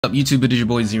What's up YouTube, it is your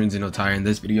boy XenoTy. In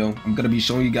this video I'm gonna be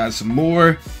showing you guys some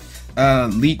more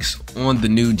leaks on the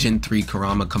new Gen 3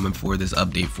 Kurama coming for this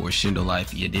update for Shindo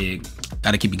life. You dig?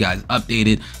 Gotta keep you guys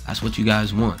updated. That's what you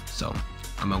guys want, so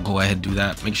I'm gonna go ahead and do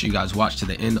that. Make sure you guys watch to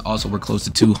the end. Also, we're close to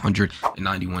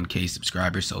 291k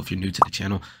subscribers, so if you're new to the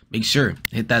channel, make sure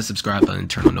hit that subscribe button and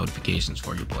turn on notifications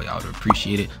for your boy. I would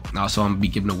appreciate it. And also, I'm gonna be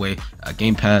giving away a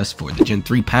game pass for the Gen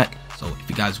 3 pack, so if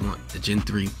you guys want the Gen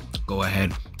 3, go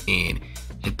ahead and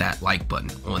hit that like button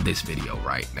on this video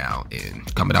right now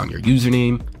and comment down your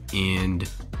username and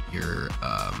your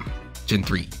Gen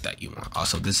 3 that you want.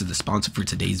 Also, this is the sponsor for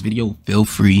today's video. Feel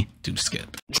free to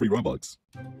skip. Free Robux.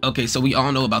 Okay, so we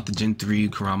all know about the Gen 3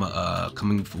 Kurama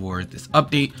coming for this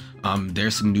update.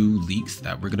 There's some new leaks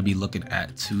that we're gonna be looking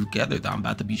at together that I'm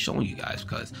about to be showing you guys,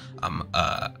 because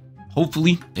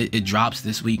hopefully it drops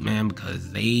this week, man,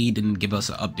 because they didn't give us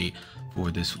an update for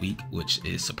this week, which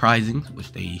is surprising,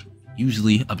 which they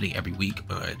usually update every week,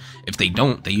 but if they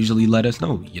don't, they usually let us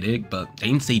know, you dig? But they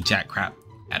didn't say jack crap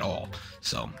at all,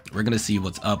 so we're gonna see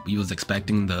what's up. We was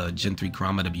expecting the Gen 3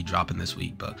 Kurama to be dropping this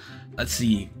week, but let's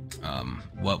see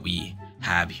what we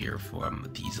have here from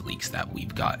these leaks that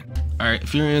we've got. All right,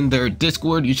 if you're in their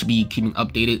Discord, you should be keeping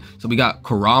updated. So we got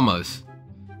Kurama's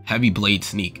heavy blade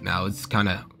sneak. Now it's kind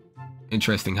of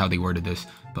interesting how they worded this,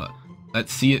 but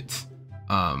let's see it.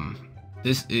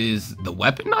 This is the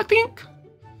weapon, I think.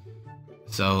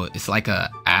 So it's like a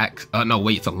axe. No,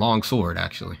 wait, it's a long sword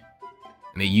actually,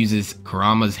 and it uses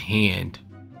Kurama's hand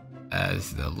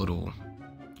as the little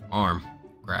arm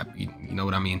grab. You know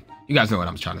what I mean? You guys know what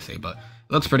I'm trying to say, but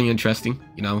it looks pretty interesting.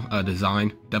 You know,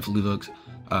 design definitely looks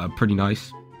pretty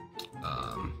nice.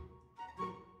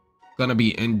 Gonna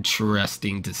be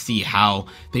interesting to see how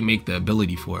they make the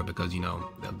ability for it, because you know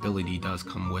the ability does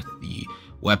come with the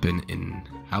weapon, and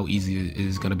how easy it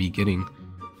is gonna be getting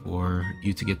for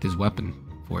you to get this weapon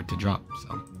for it to drop.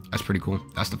 So that's pretty cool.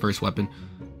 That's the first weapon.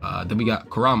 Then we got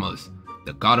Kurama's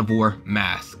the God of War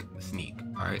mask sneak.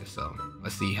 All right, so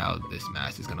let's see how this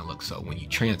mask is gonna look. So when you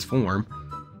transform,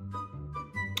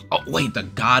 oh wait, the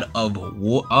God of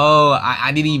War. Oh,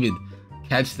 I didn't even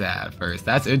catch that at first.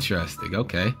 That's interesting.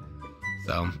 Okay,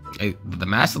 so the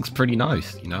mask looks pretty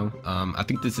nice, you know. I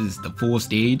think this is the full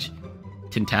stage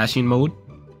Tentashian mode.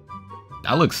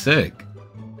 That looks sick.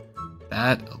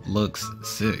 That looks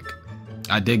sick.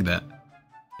 I dig that.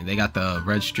 And they got the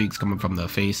red streaks coming from the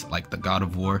face like the God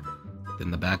of War,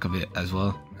 then the back of it as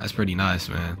well. That's pretty nice,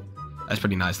 man. That's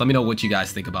pretty nice. Let me know what you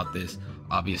guys think about this,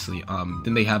 obviously.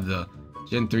 Then they have the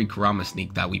Gen 3 Kurama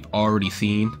sneak that we've already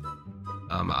seen.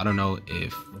 I don't know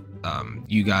if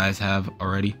you guys have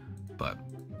already, but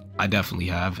I definitely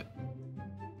have.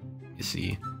 You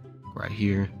see right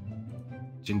here,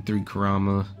 Gen 3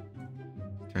 Kurama.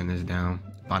 Turn this down.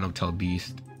 Final Tail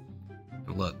Beast.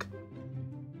 Look.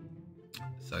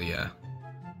 So yeah,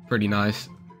 pretty nice.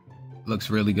 Looks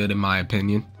really good in my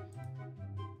opinion.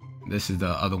 This is the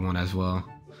other one as well.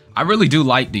 I really do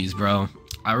like these, bro.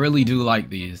 I really do like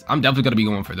these. I'm definitely gonna be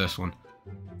going for this one.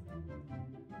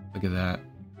 Look at that.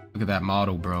 Look at that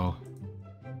model, bro.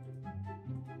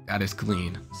 That is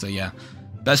clean. So yeah,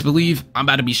 best believe I'm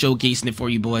about to be showcasing it for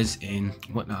you boys and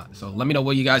whatnot. So let me know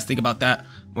what you guys think about that.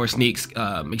 More sneaks.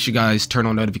 Make sure you guys turn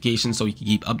on notifications so you can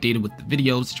keep updated with the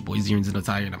videos. It's your boy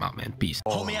XenoTy, and I'm out, man. Peace.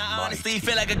 Homie, I honestly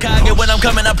feel like a Kage when I'm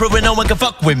coming up, proving no one can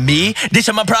fuck with me. This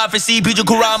is my prophecy. Bijou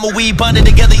Kurama, we bonded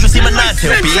together. You see my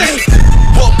nine-tail beast.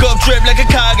 Woke up, trip like a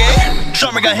Kage.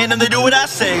 Sharma got hand and they do what I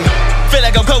say. Feel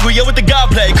like I'm Kaguya with the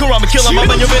god play. Kurama kill him up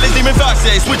on your village, demon fox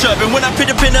say. Switch up, and when I pin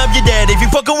the pin up, you're dead. If you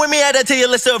fucking with me, I tell you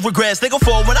less of regrets. They go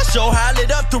forward when I show how I lit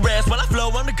up the rest. When I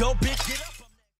flow, I'm the go pick it up.